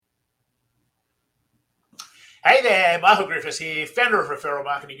Hey there, Michael Griffiths here, founder of Referral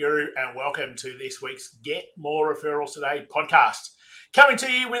Marketing Guru, and welcome to this week's Get More Referrals Today podcast. Coming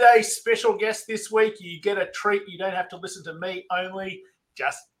to you with a special guest this week. You get a treat. You don't have to listen to me only.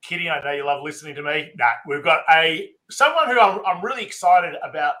 Just kidding. I know you love listening to me. No, we've got someone who I'm really excited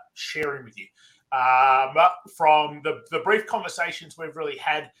about sharing with you. From the brief conversations we've really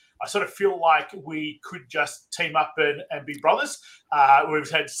had, I sort of feel like we could just team up and be brothers. We've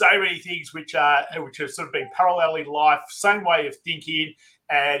had so many things which have sort of been parallel in life, same way of thinking,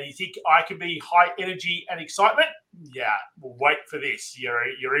 and you think I can be high energy and excitement? Yeah, well, wait for this.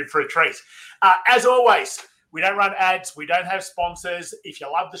 You're in for a treat. As always, we don't run ads. We don't have sponsors. If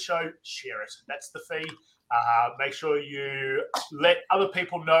you love the show, share it. That's the fee. Make sure you let other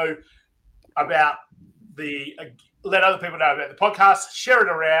people know about the podcast, share it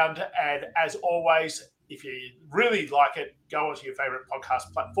around, and as always, if you really like it, go onto your favorite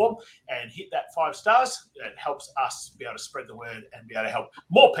podcast platform and hit that 5 stars. It helps us be able to spread the word and be able to help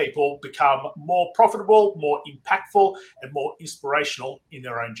more people become more profitable, more impactful, and more inspirational in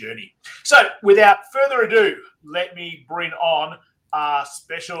their own journey. So without further ado, let me bring on our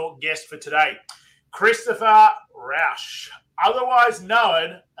special guest for today, Christopher Rausch, otherwise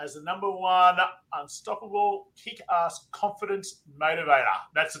known as the #1 unstoppable kick-ass confidence motivator.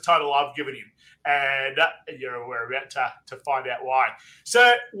 That's the title I've given him, and we're about to find out why.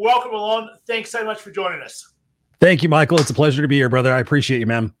 So welcome along. Thanks so much for joining us. Thank you, Michael. It's a pleasure to be here, brother. I appreciate you,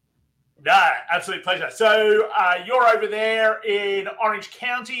 man. No, absolute pleasure. So you're over there in Orange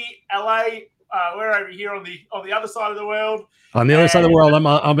County, LA. We're over here on the other side of the world. On the other side of the world,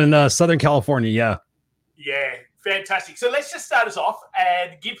 I'm in Southern California. Yeah. Yeah, fantastic. So let's just start us off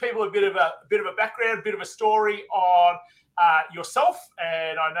and give people a bit of a background, a bit of a story on yourself.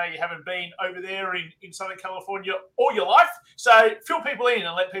 And I know you haven't been over there in Southern California all your life. So fill people in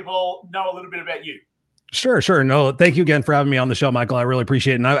and let people know a little bit about you. Sure. No, thank you again for having me on the show, Michael. I really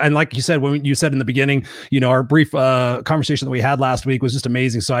appreciate it. And like you said, when you said in the beginning, our brief conversation that we had last week was just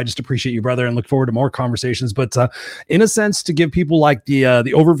amazing. So I just appreciate you, brother, and look forward to more conversations. But in a sense, to give people like the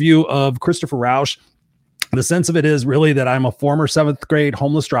overview of Christopher Rausch, the sense of it is really that I'm a former 7th grade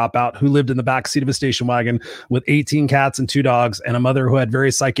homeless dropout who lived in the backseat of a station wagon with 18 cats and 2 dogs and a mother who had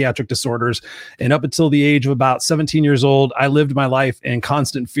various psychiatric disorders. And up until the age of about 17 years old, I lived my life in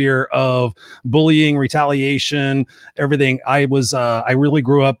constant fear of bullying, retaliation, everything. I really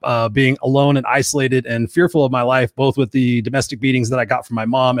grew up being alone and isolated and fearful of my life, both with the domestic beatings that I got from my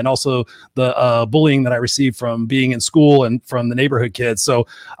mom and also the bullying that I received from being in school and from the neighborhood kids. So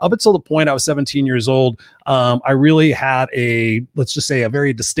up until the point I was 17 years old, I really had let's just say a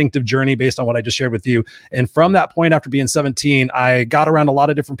very distinctive journey based on what I just shared with you. And from that point, after being 17, I got around a lot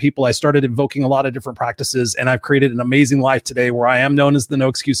of different people. I started invoking a lot of different practices, and I've created an amazing life today where I am known as the No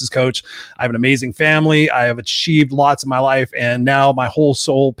Excuses Coach. I have an amazing family. I have achieved lots in my life. And now my whole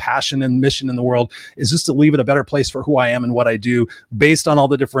soul, passion, and mission in the world is just to leave it a better place for who I am and what I do based on all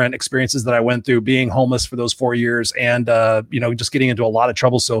the different experiences that I went through being homeless for those 4 years and, just getting into a lot of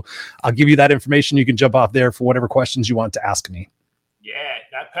trouble. So I'll give you that information. You can jump off there for whatever questions you want to ask me. Yeah,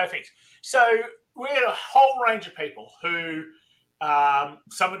 perfect. So we had a whole range of people who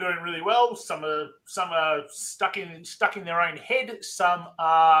some are doing really well, some are stuck in their own head, some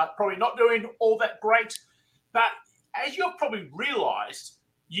are probably not doing all that great. But as you've probably realized,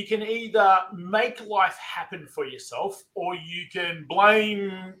 you can either make life happen for yourself or you can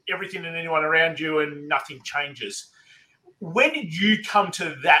blame everything and anyone around you and nothing changes. When did you come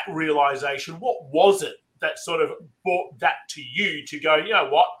to that realization? What was it that sort of brought that to you to go, you know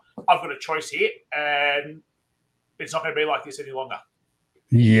what, I've got a choice here and it's not going to be like this any longer?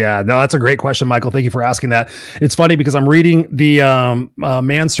 Yeah, no, that's a great question, Michael. Thank you for asking that. It's funny because I'm reading the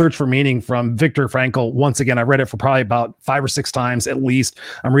Man's Search for Meaning from Viktor Frankl. Once again, I read it for probably about 5 or 6 times at least.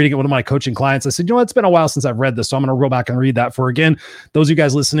 I'm reading it with one of my coaching clients. I said, it's been a while since I've read this, so I'm going to go back and read that. For, again, those of you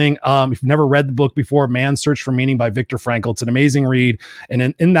guys listening, if you've never read the book before, Man's Search for Meaning by Viktor Frankl, it's an amazing read.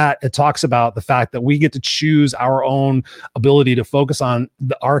 And in that, it talks about the fact that we get to choose our own ability to focus on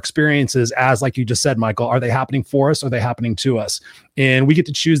our experiences as, like you just said, Michael, are they happening for us? Or are they happening to us? And we get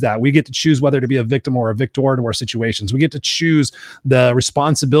to choose that. We get to choose whether to be a victim or a victor to our situations. We get to choose the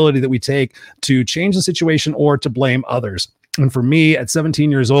responsibility that we take to change the situation or to blame others. And for me, at 17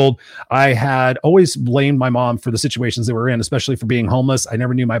 years old, I had always blamed my mom for the situations that we're in, especially for being homeless. I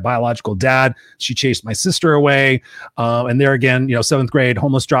never knew my biological dad. She chased my sister away. And there again, 7th grade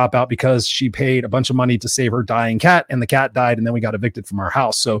homeless dropout because she paid a bunch of money to save her dying cat, and the cat died, and then we got evicted from our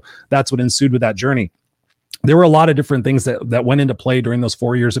house. So that's what ensued with that journey. there were a lot of different things that went into play during those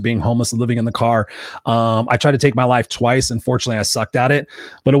 4 years of being homeless and living in the car. I tried to take my life twice. Unfortunately, I sucked at it.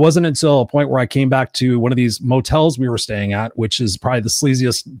 But it wasn't until a point where I came back to one of these motels we were staying at, which is probably the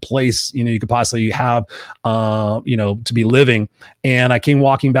sleaziest place, you could possibly have, to be living. And I came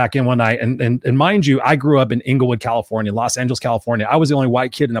walking back in one night. And mind you, I grew up in Inglewood, California, Los Angeles, California. I was the only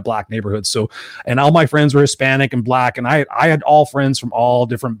white kid in a black neighborhood. So, and all my friends were Hispanic and black. And I had all friends from all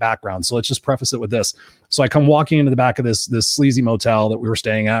different backgrounds. So let's just preface it with this. So I come walking into the back of this sleazy motel that we were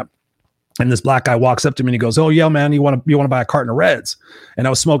staying at. And this black guy walks up to me and he goes, "Oh yeah, man, you want to buy a carton of Reds?" And I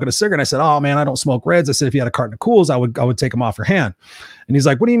was smoking a cigarette. And I said, "Oh man, I don't smoke Reds." I said, "If you had a carton of Cools, I would take them off your hand." And he's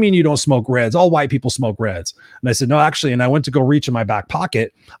like, "What do you mean you don't smoke Reds? All white people smoke Reds." And I said, "No, actually." And I went to go reach in my back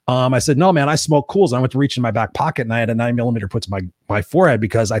pocket. I said, "No, man, I smoke Cools." And I went to reach in my back pocket and I had a 9mm put to my forehead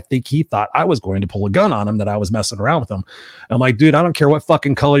because I think he thought I was going to pull a gun on him, that I was messing around with him. And I'm like, "Dude, I don't care what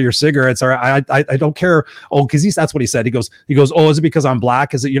fucking color your cigarettes are. I don't care." Oh, because that's what he said. He goes, "Oh, is it because I'm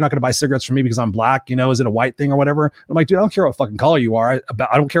black? Is it you're not going to buy cigarettes from me because I'm black? Is it a white thing or whatever?" I'm like, "Dude, I don't care what fucking color you are.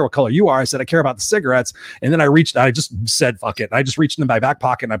 I don't care what color you are." I said, "I care about the cigarettes." And then I just said, "Fuck it." I just reached in my back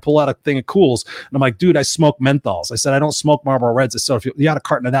pocket and I pull out a thing of Cools. And I'm like, "Dude, I smoke menthols." I said, "I don't smoke Marlboro Reds." I said, "If you had a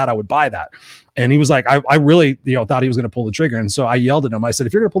carton of that, I would buy that." And he was like, I really, thought he was going to pull the trigger. And so I yelled at him. I said,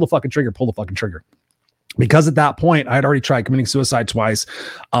 "If you're going to pull the fucking trigger, pull the fucking trigger." Because at that point I had already tried committing suicide twice.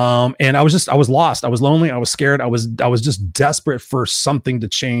 And I was lost. I was lonely. I was scared. I was just desperate for something to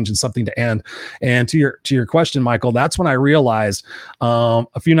change and something to end. And to your question, Michael, that's when I realized,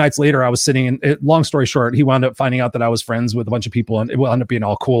 a few nights later, I was sitting in, long story short, he wound up finding out that I was friends with a bunch of people and it wound up being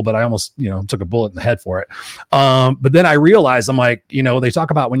all cool, but I almost, took a bullet in the head for it. But then I realized, I'm like, they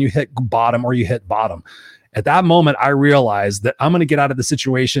talk about when you hit bottom or you hit bottom. At that moment, I realized that I'm going to get out of the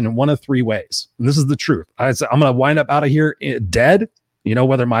situation in one of three ways. And this is the truth. I said, I'm going to wind up out of here dead,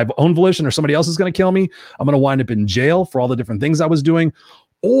 whether my own volition or somebody else is going to kill me. I'm going to wind up in jail for all the different things I was doing.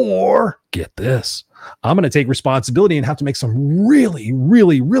 Or get this, I'm going to take responsibility and have to make some really,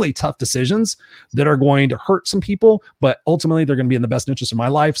 really, really tough decisions that are going to hurt some people, but ultimately they're going to be in the best interest of my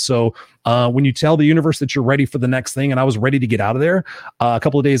life. So when you tell the universe that you're ready for the next thing, and I was ready to get out of there, a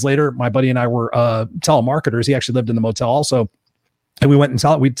couple of days later, my buddy and I were telemarketers. He actually lived in the motel also. And we went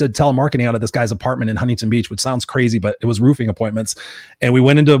and we did telemarketing out of this guy's apartment in Huntington Beach, which sounds crazy, but it was roofing appointments. And we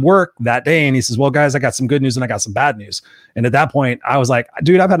went into work that day and he says, "Well, guys, I got some good news and I got some bad news." And at that point I was like,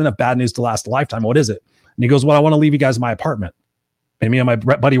 "Dude, I've had enough bad news to last a lifetime. What is it?" And he goes, "Well, I want to leave you guys my apartment." And me and my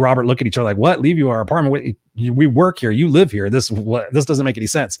buddy Robert look at each other like, "What? Leave you our apartment? We work here. You live here. This doesn't make any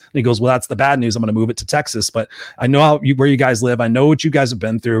sense." And he goes, "Well, that's the bad news. I'm going to move it to Texas, but I know where you guys live. I know what you guys have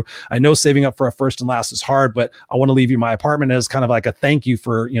been through. I know saving up for a first and last is hard, but I want to leave you my apartment as kind of like a thank you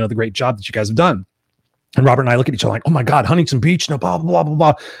for, the great job that you guys have done." And Robert and I look at each other like, "Oh my God, Huntington Beach, no, blah, blah, blah,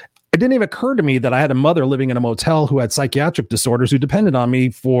 blah." It didn't even occur to me that I had a mother living in a motel who had psychiatric disorders who depended on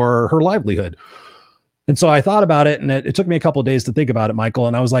me for her livelihood. And so I thought about it, and it took me a couple of days to think about it, Michael.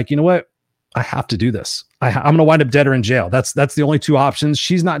 And I was like, you know what? I have to do this. I'm going to wind up dead or in jail. That's the only two options.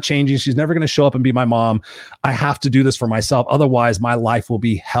 She's not changing. She's never going to show up and be my mom. I have to do this for myself. Otherwise, my life will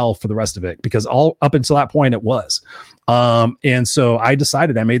be hell for the rest of it, because all up until that point, it was. And so I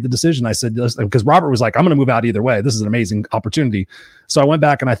made the decision. I said, because Robert was like, "I'm going to move out either way. This is an amazing opportunity." So I went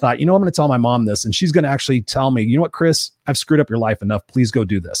back and I thought, I'm going to tell my mom this, and she's going to actually tell me, "You know what, Chris, I've screwed up your life enough. Please go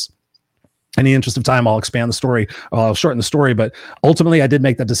do this." In the interest of time, I'll expand the story. I'll shorten the story, but ultimately I did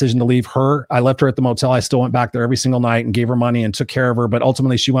make that decision to leave her. I left her at the motel. I still went back there every single night and gave her money and took care of her, but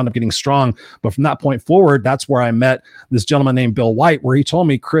ultimately she wound up getting strong. But from that point forward, that's where I met this gentleman named Bill White, where he told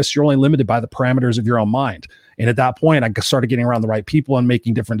me, "Chris, you're only limited by the parameters of your own mind." And at that point, I started getting around the right people and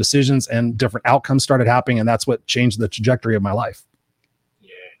making different decisions, and different outcomes started happening. And that's what changed the trajectory of my life.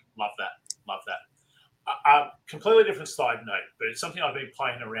 Yeah, love that. Love that. Completely different side note, but it's something I've been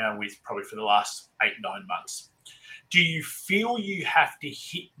playing around with probably for the last 8-9 months. Do you feel you have to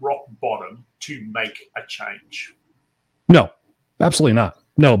hit rock bottom to make a change? No, absolutely not.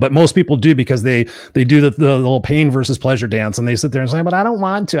 No, but most people do, because they do the little pain versus pleasure dance, and they sit there and say, "But I don't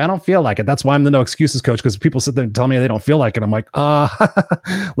want to. I don't feel like it." That's why I'm the no excuses coach, because people sit there and tell me they don't feel like it. I'm like,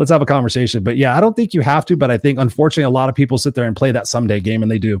 let's have a conversation. But yeah, I don't think you have to, but I think unfortunately a lot of people sit there and play that someday game,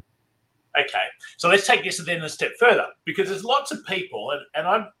 and they do. Okay, so let's take this then a step further, because there's lots of people, and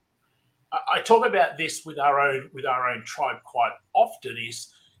I talk about this with our own tribe quite often, is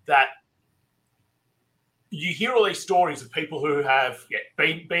that you hear all these stories of people who have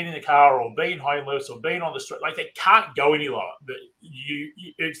been in the car or been homeless or been on the street, like they can't go any longer. But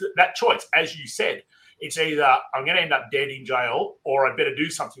it's that choice, as you said, It's either I'm going to end up dead in jail or I better do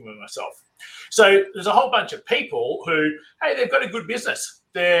something with myself. So there's a whole bunch of people who, hey, they've got a good business.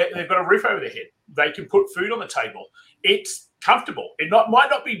 They've got a roof over their head. They can put food on the table. It's comfortable. It might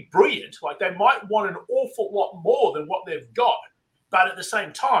not be brilliant. Like they might want an awful lot more than what they've got. But at the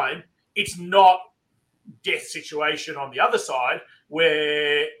same time, it's not death situation on the other side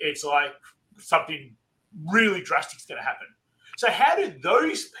where it's like something really drastic is going to happen. So how do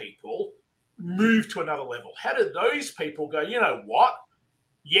those people move to another level? How do those people go, you know what?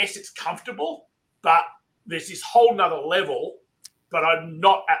 Yes, it's comfortable, but there's this whole nother level, but I'm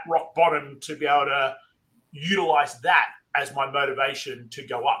not at rock bottom to be able to utilize that as my motivation to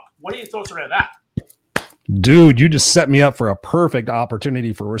go up. What are your thoughts around that? Dude, you just set me up for a perfect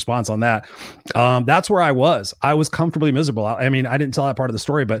opportunity for a response on that. That's where I was. I was comfortably miserable. I mean, I didn't tell that part of the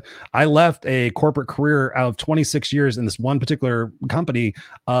story, but I left a corporate career out of 26 years in this one particular company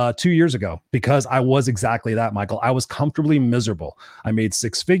 2 years ago because I was exactly that, Michael. I was comfortably miserable. I made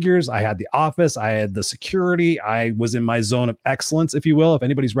six figures. I had the office. I had the security. I was in my zone of excellence, if you will. If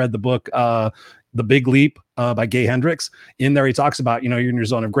anybody's read the book, The Big Leap by Gay Hendricks, in there he talks about, you're in your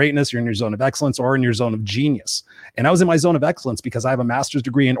zone of greatness, you're in your zone of excellence, or in your zone of genius. And I was in my zone of excellence because I have a master's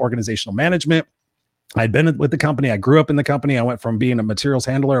degree in organizational management. I'd been with the company. I grew up in the company. I went from being a materials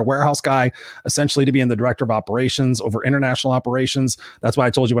handler, a warehouse guy, essentially to being the director of operations over international operations. That's why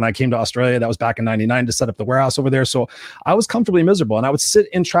I told you when I came to Australia, that was back in 99 to set up the warehouse over there. So I was comfortably miserable, and I would sit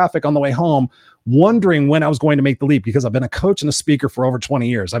in traffic on the way home wondering when I was going to make the leap, because I've been a coach and a speaker for over 20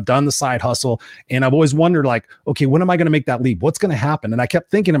 years. I've done the side hustle, and I've always wondered, like, okay, when am I going to make that leap? What's going to happen? And I kept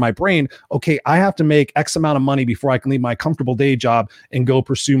thinking in my brain, okay, I have to make X amount of money before I can leave my comfortable day job and go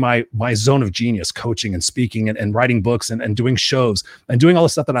pursue my zone of genius, coaching and speaking and writing books and doing shows and doing all the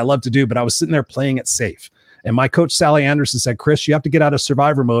stuff that I love to do. But I was sitting there playing it safe. And my coach, Sally Anderson, said, Chris, you have to get out of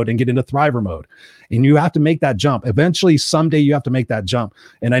survivor mode and get into thriver mode. And you have to make that jump. Eventually, someday you have to make that jump.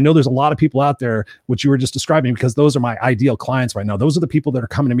 And I know there's a lot of people out there, which you were just describing, because those are my ideal clients right now. Those are the people that are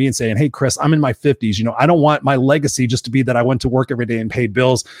coming to me and saying, hey, Chris, I'm in my 50s. I don't want my legacy just to be that I went to work every day and paid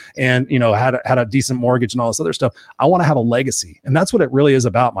bills and, had a decent mortgage and all this other stuff. I want to have a legacy. And that's what it really is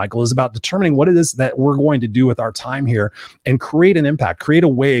about, Michael, is about determining what it is that we're going to do with our time here and create an impact, create a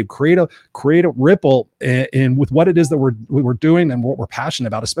wave, create a ripple in with what it is that we're doing and what we're passionate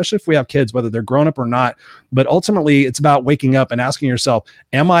about, especially if we have kids, whether they're grown up or not. But ultimately, it's about waking up and asking yourself,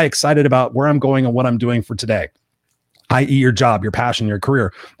 am I excited about where I'm going and what I'm doing for today? i.e. your job, your passion, your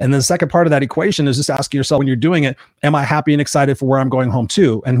career. And then the second part of that equation is just asking yourself, when you're doing it, am I happy and excited for where I'm going home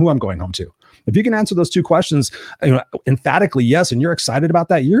to and who I'm going home to? If you can answer those two questions emphatically yes, and you're excited about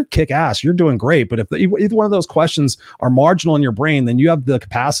that, you're kick ass, you're doing great. But if either one of those questions are marginal in your brain, then you have the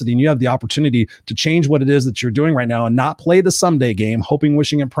capacity and you have the opportunity to change what it is that you're doing right now and not play the someday game, hoping,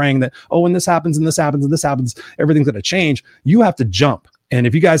 wishing, and praying that, oh, when this happens and this happens and this happens, everything's going to change. You have to jump. And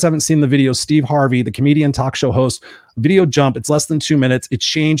if you guys haven't seen the video, Steve Harvey, the comedian talk show host, video jump, it's less than 2 minutes. It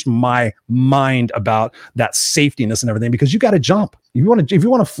changed my mind about that safetiness and everything, because you got to jump. If you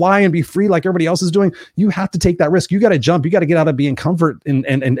want to fly and be free like everybody else is doing, you have to take that risk. You got to jump. You got to get out of being comfort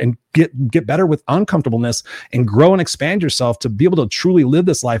and get better with uncomfortableness and grow and expand yourself to be able to truly live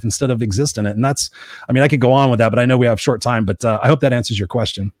this life instead of exist in it. And that's, I could go on with that, but I know we have short time, but I hope that answers your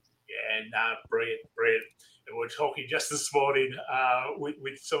question. Yeah, brilliant. We're talking just this morning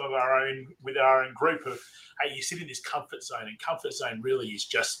with some of our own group of, hey, you sit in this comfort zone, and comfort zone really is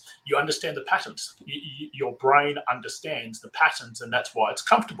just, you understand the patterns. Your brain understands the patterns, and that's why it's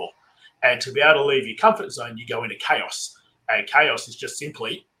comfortable. And to be able to leave your comfort zone, you go into chaos. And chaos is just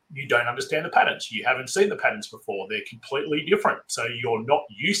simply, you don't understand the patterns. You haven't seen the patterns before. They're completely different. So you're not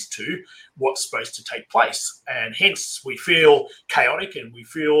used to what's supposed to take place. And hence we feel chaotic and we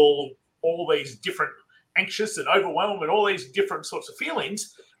feel all these different anxious and overwhelmed and all these different sorts of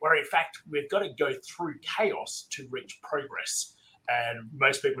feelings, where in fact we've got to go through chaos to reach progress. And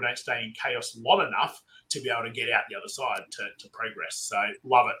most people don't stay in chaos long enough to be able to get out the other side to progress. So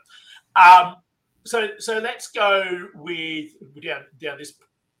love it. So let's go with down this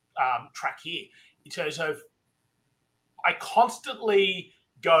track here in terms of, I constantly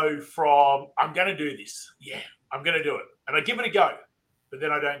go from, I'm going to do this. Yeah, I'm going to do it. And I give it a go, but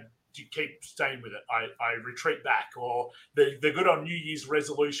then I don't keep staying with it. I retreat back, or they're good on New Year's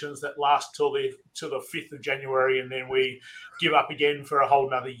resolutions that last till the 5th of January, and then we give up again for a whole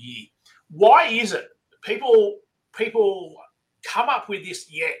nother year. Why is it people come up with this,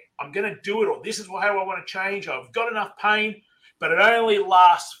 yeah, I'm going to do it, or this is how I want to change, I've got enough pain, but it only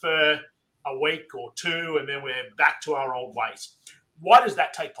lasts for a week or two, and then we're back to our old ways? Why does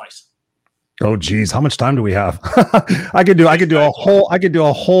that take place? Oh geez, how much time do we have? I could do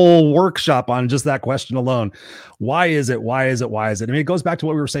a whole workshop on just that question alone. Why is it? Why is it? Why is it? I mean, it goes back to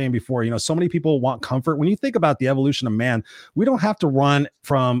what we were saying before. So many people want comfort. When you think about the evolution of man, we don't have to run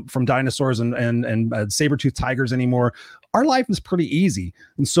from dinosaurs and saber-toothed tigers anymore. Our life is pretty easy.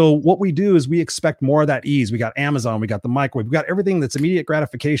 And so what we do is we expect more of that ease. We got Amazon, we got the microwave, we got everything that's immediate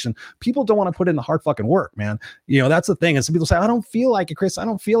gratification. People don't want to put in the hard fucking work, man. That's the thing. And some people say, I don't feel like it, Chris. I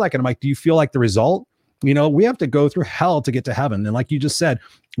don't feel like it. I'm like, do you feel like the result? We have to go through hell to get to heaven. And like you just said,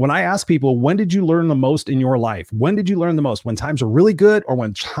 when I ask people, when did you learn the most in your life? When did you learn the most? When times are really good or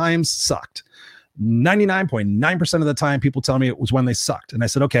when times sucked? 99.9% of the time, people tell me it was when they sucked. And I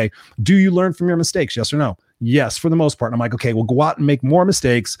said, okay, do you learn from your mistakes? Yes or no? Yes, for the most part. And I'm like, okay, we'll go out and make more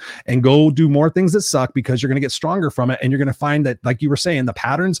mistakes and go do more things that suck because you're going to get stronger from it. And you're going to find that, like you were saying, the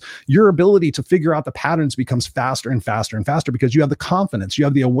patterns, your ability to figure out the patterns becomes faster and faster and faster because you have the confidence, you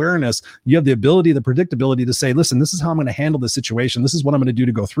have the awareness, you have the ability, the predictability to say, listen, this is how I'm going to handle this situation. This is what I'm going to do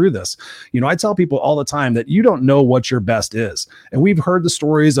to go through this. I tell people all the time that you don't know what your best is. And we've heard the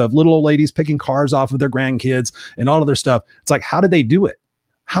stories of little old ladies picking cars off of their grandkids and all of their stuff. It's like, how did they do it?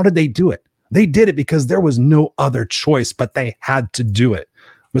 How did they do it? They did it because there was no other choice, but they had to do it.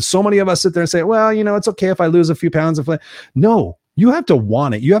 But so many of us sit there and say, well, it's okay if I lose a few pounds. No, you have to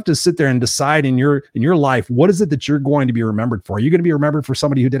want it. You have to sit there and decide in your life, what is it that you're going to be remembered for? Are you going to be remembered for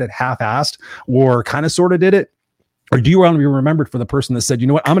somebody who did it half-assed or kind of sort of did it? Or do you want to be remembered for the person that said, you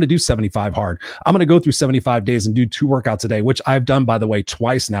know what, I'm going to do 75 hard. I'm going to go through 75 days and do 2 workouts a day, which I've done, by the way,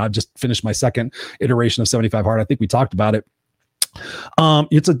 twice now. I've just finished my second iteration of 75 hard. I think we talked about it.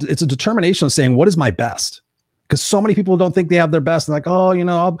 It's a determination of saying, what is my best? Because so many people don't think they have their best. And like,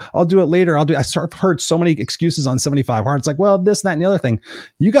 oh, I'll do it later. I've heard so many excuses on 75 hard. It's like, well, this, that, and the other thing.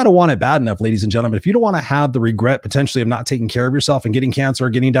 You got to want it bad enough, ladies and gentlemen. If you don't want to have the regret potentially of not taking care of yourself and getting cancer or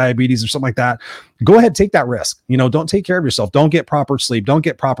getting diabetes or something like that, go ahead, take that risk. Don't take care of yourself. Don't get proper sleep. Don't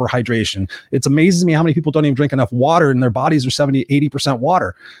get proper hydration. It's amazes me how many people don't even drink enough water and their bodies are 70, 80%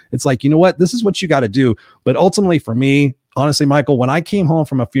 water. It's like, you know what? This is what you got to do. But ultimately for me, honestly, Michael, when I came home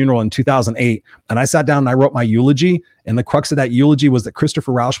from a funeral in 2008 and I sat down and I wrote my eulogy, and the crux of that eulogy was that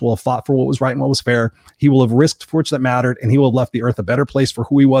Christopher Rausch will have fought for what was right and what was fair. He will have risked for which that mattered, and he will have left the earth a better place for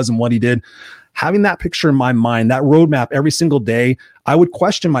who he was and what he did. Having that picture in my mind, that roadmap every single day, I would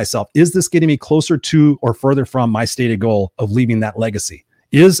question myself, is this getting me closer to or further from my stated goal of leaving that legacy?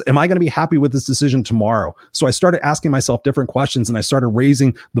 Am I going to be happy with this decision tomorrow? So I started asking myself different questions and I started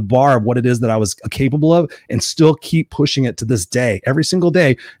raising the bar of what it is that I was capable of and still keep pushing it to this day. Every single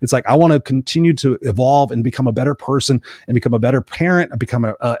day, it's like, I want to continue to evolve and become a better person and become a better parent and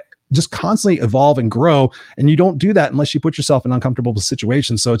become just constantly evolve and grow. And you don't do that unless you put yourself in uncomfortable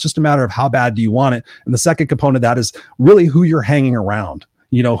situations. So it's just a matter of how bad do you want it? And the second component of that is really who you're hanging around.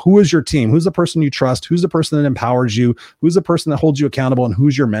 Who is your team? Who's the person you trust? Who's the person that empowers you? Who's the person that holds you accountable? And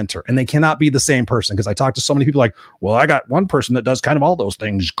who's your mentor? And they cannot be the same person, because I talk to so many people like, well, I got one person that does kind of all those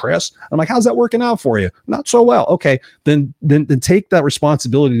things, Chris. I'm like, how's that working out for you? Not so well. Okay, then take that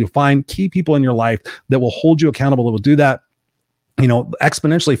responsibility to find key people in your life that will hold you accountable, that will do that.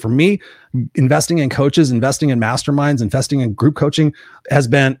 Exponentially. For me, investing in coaches, investing in masterminds, investing in group coaching has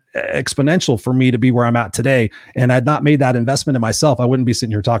been exponential for me to be where I'm at today. And I'd not made that investment in myself, I wouldn't be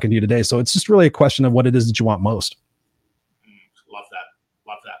sitting here talking to you today. So it's just really a question of what it is that you want most. Love that.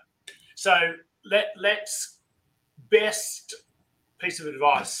 So let's best piece of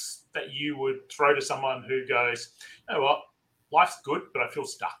advice that you would throw to someone who goes, you know what, life's good, but I feel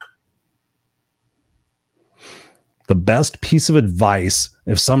stuck. The best piece of advice,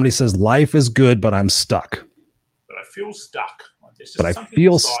 if somebody says life is good, but I'm stuck. But I feel stuck.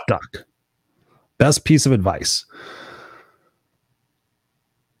 Stuck. Best piece of advice.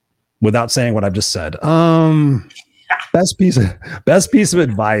 Without saying what I've just said. Best piece of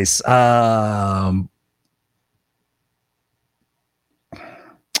advice. I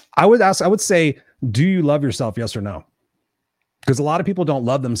would say, do you love yourself? Yes or no? Because a lot of people don't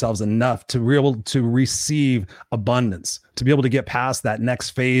love themselves enough to be able to receive abundance, to be able to get past that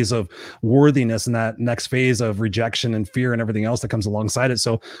next phase of worthiness and that next phase of rejection and fear and everything else that comes alongside it.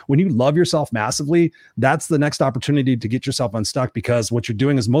 So when you love yourself massively, that's the next opportunity to get yourself unstuck, because what you're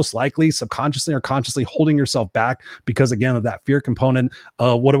doing is most likely subconsciously or consciously holding yourself back because, again, of that fear component.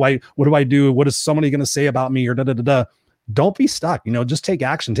 What do I do? What is somebody going to say about me, or da-da-da-da? Don't be stuck. Just take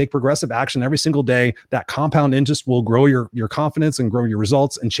action, take progressive action every single day. That compound interest will grow your confidence and grow your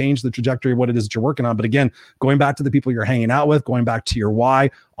results and change the trajectory of what it is that you're working on. But again, going back to the people you're hanging out with, going back to your why,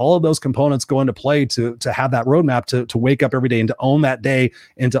 all of those components go into play to have that roadmap to wake up every day and to own that day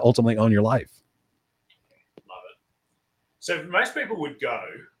and to ultimately own your life. Love it. So most people would go,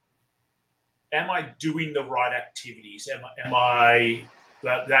 am I doing the right activities? Am I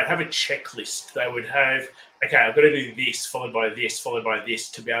they'd have a checklist. They would have, okay, I've got to do this, followed by this, followed by this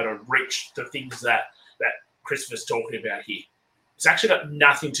to be able to reach the things that Christopher's talking about here. It's actually got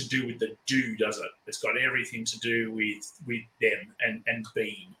nothing to do with the do, does it? It's got everything to do with them and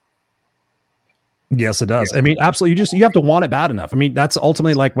being. Yes, it does. I mean, absolutely. You have to want it bad enough. I mean, that's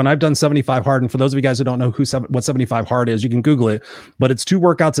ultimately like when I've done 75 hard. And for those of you guys who don't know what 75 hard is, you can Google it. But it's 2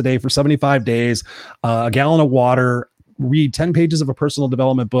 workouts a day for 75 days, a gallon of water, read 10 pages of a personal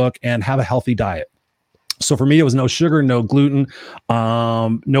development book, and have a healthy diet. So for me, it was no sugar, no gluten,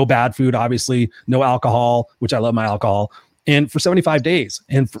 no bad food, obviously, no alcohol, which I love my alcohol. And for 75 days.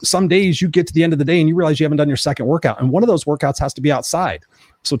 And for some days you get to the end of the day and you realize you haven't done your second workout. And one of those workouts has to be outside.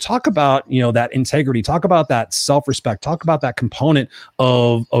 So talk about, that integrity, talk about that self-respect, talk about that component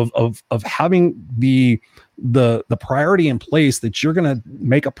of having the priority in place that you're going to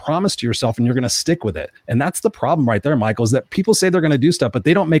make a promise to yourself and you're going to stick with it. And that's the problem right there, Michael, is that people say they're going to do stuff, but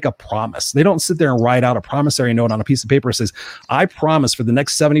they don't make a promise. They don't sit there and write out a promissory note on a piece of paper that says, I promise for the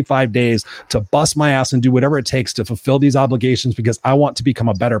next 75 days to bust my ass and do whatever it takes to fulfill these obligations because I want to become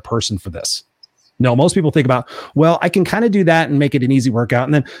a better person for this. No, most people think about, well, I can kind of do that and make it an easy workout.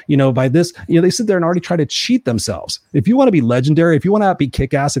 And then, by this, they sit there and already try to cheat themselves. If you want to be legendary, if you want to be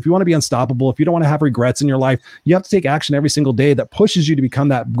kick-ass, if you want to be unstoppable, if you don't want to have regrets in your life, you have to take action every single day that pushes you to become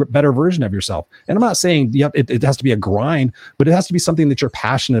that better version of yourself. And I'm not saying it has to be a grind, but it has to be something that you're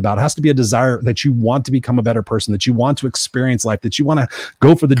passionate about. It has to be a desire that you want to become a better person, that you want to experience life, that you want to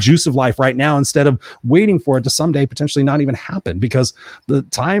go for the juice of life right now instead of waiting for it to someday potentially not even happen, because the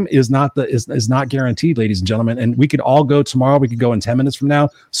time is not guaranteed, ladies and gentlemen. And we could all go tomorrow. We could go in 10 minutes from now.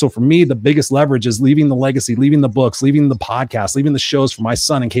 So for me, the biggest leverage is leaving the legacy, leaving the books, leaving the podcast, leaving the shows for my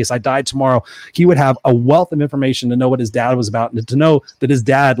son. In case I died tomorrow, he would have a wealth of information to know what his dad was about and to know that his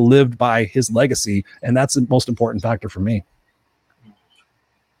dad lived by his legacy. And that's the most important factor for me.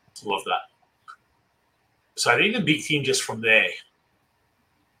 Love that. So I think the big thing just from there,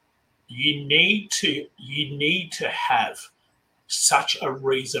 you need to have such a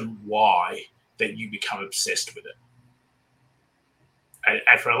reason why that you become obsessed with it.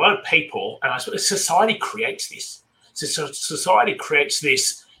 And for a lot of people, and I suppose society creates this. So society creates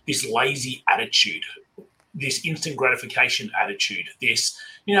this lazy attitude, this instant gratification attitude, this,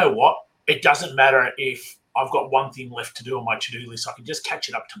 it doesn't matter if I've got one thing left to do on my to-do list, I can just catch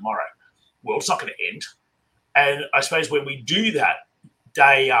it up tomorrow. Well, it's not going to end. And I suppose when we do that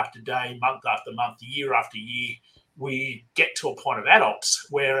day after day, month after month, year after year, we get to a point of adults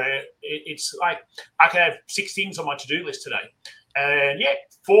where it's like, I can have 6 things on my to-do list today. And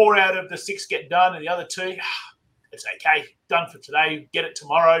 4 out of the 6 get done and the other 2, it's okay, done for today, get it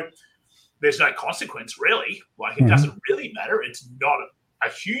tomorrow. There's no consequence, really. Like, it doesn't really matter. It's not a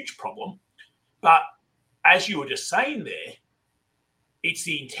huge problem. But as you were just saying there, it's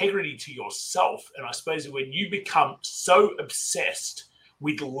the integrity to yourself. And I suppose when you become so obsessed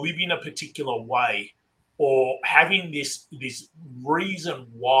with living a particular way, or having this reason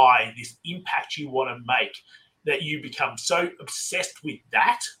why, this impact you want to make, that you become so obsessed with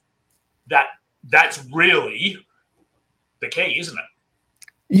that's really the key, isn't it?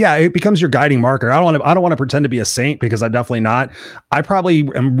 Yeah, it becomes your guiding marker. I don't want to pretend to be a saint, because I'm definitely not. I probably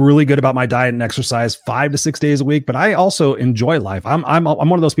am really good about my diet and exercise 5 to 6 days a week, but I also enjoy life. I'm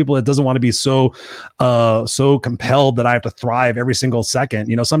one of those people that doesn't want to be so compelled that I have to thrive every single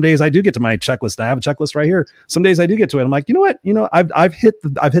second. Some days I do get to my checklist. I have a checklist right here. Some days I do get to it. I'm like, you know what? I've hit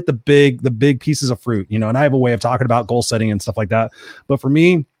the big pieces of fruit. And I have a way of talking about goal setting and stuff like that. But for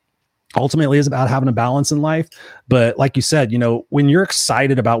me, ultimately is about having a balance in life. But like you said, when you're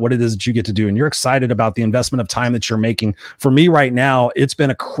excited about what it is that you get to do and you're excited about the investment of time that you're making, for me right now, it's been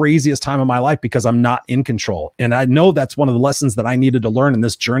a craziest time of my life because I'm not in control. And I know that's one of the lessons that I needed to learn in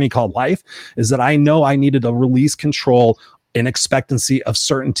this journey called life, is that I know I needed to release control and expectancy of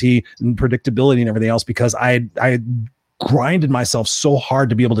certainty and predictability and everything else, because I grinded myself so hard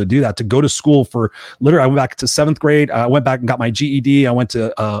to be able to do that, to go to school for literally, I went back to 7th grade. I went back and got my GED. I went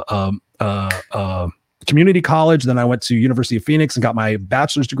to community college. Then I went to University of Phoenix and got my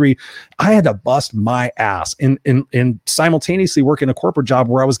bachelor's degree. I had to bust my ass and simultaneously work in a corporate job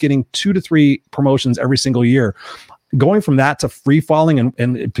where I was getting 2 to 3 promotions every single year. Going from that to free falling,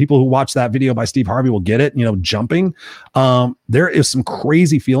 and people who watch that video by Steve Harvey will get it, jumping. There is some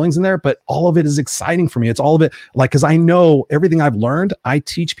crazy feelings in there, but all of it is exciting for me. It's all of it, because I know everything I've learned, I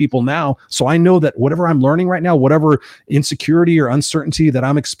teach people now. So I know that whatever I'm learning right now, whatever insecurity or uncertainty that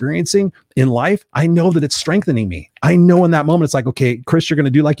I'm experiencing in life, I know that it's strengthening me. I know in that moment, it's like, okay, Chris, you're going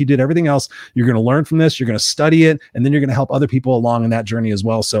to do like you did everything else. You're going to learn from this. You're going to study it. And then you're going to help other people along in that journey as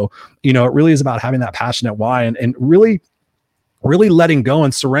well. So, it really is about having that passionate why and really letting go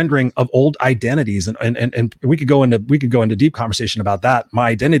and surrendering of old identities. And we could go into deep conversation about that. My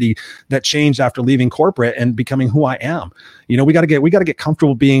identity that changed after leaving corporate and becoming who I am. We got to get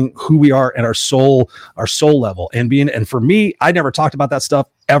comfortable being who we are at our soul level and for me, I never talked about that stuff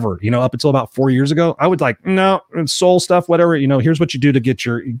ever, up until about 4 years ago. I would like, no, soul stuff, whatever, here's what you do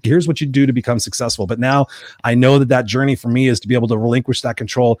to become successful. But now I know that journey for me is to be able to relinquish that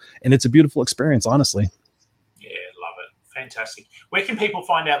control. And it's a beautiful experience, honestly. Fantastic. Where can people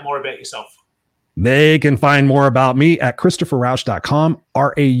find out more about yourself? They can find more about me at ChristopherRausch.com,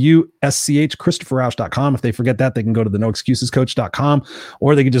 RAUSCH, ChristopherRausch.com. If they forget that, they can go to the noexcusescoach.com,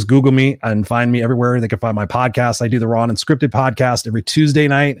 or they can just Google me and find me everywhere. They can find my podcast. I do the Raw and Unscripted podcast every Tuesday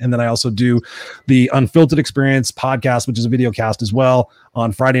night. And then I also do the Unfiltered Experience podcast, which is a video cast as well,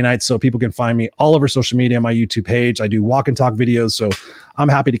 on Friday nights. So people can find me all over social media, my YouTube page. I do walk and talk videos. So I'm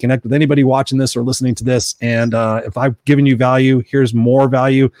happy to connect with anybody watching this or listening to this. And if I've given you value, here's more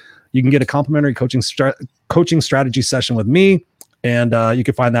value. You can get a complimentary coaching strategy session with me. And you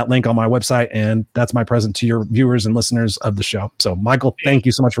can find that link on my website. And that's my present to your viewers and listeners of the show. So, Michael, thank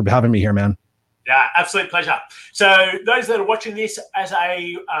you so much for having me here, man. Yeah, absolute pleasure. So those that are watching this as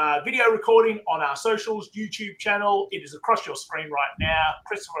a video recording on our socials, YouTube channel, it is across your screen right now,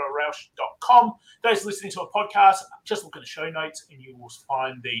 ChristopherRausch.com. Those listening to a podcast, just look at the show notes and you will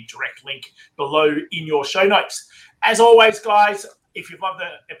find the direct link below in your show notes. As always, guys, if you've loved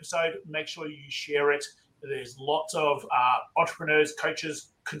the episode, make sure you share it. There's lots of entrepreneurs, coaches,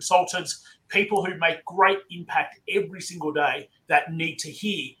 consultants, people who make great impact every single day that need to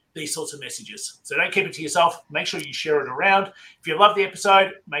hear these sorts of messages. So don't keep it to yourself. Make sure you share it around. If you love the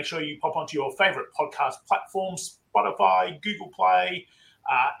episode, make sure you pop onto your favorite podcast platforms, Spotify, Google Play,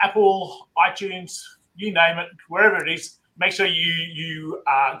 Apple, iTunes, you name it, wherever it is. Make sure you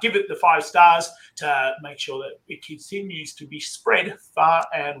give it the 5 stars to make sure that it continues to be spread far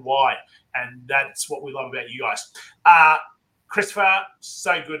and wide. And that's what we love about you guys. Christopher,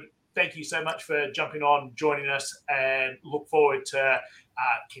 so good. Thank you so much for jumping on, joining us, and look forward to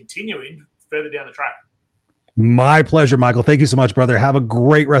continuing further down the track. My pleasure, Michael. Thank you so much, brother. Have a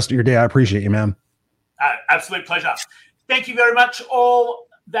great rest of your day. I appreciate you, man. Absolute pleasure. Thank you very much, all.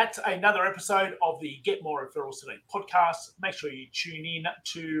 That's another episode of the Get More Referrals Today podcast. Make sure you tune in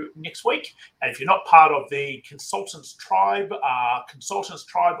to next week. And if you're not part of the Consultants Tribe on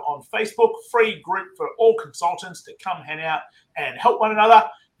Facebook, free group for all consultants to come hang out and help one another,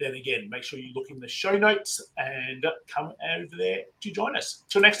 then again, make sure you look in the show notes and come over there to join us.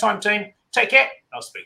 Till next time, team, take care. I'll speak.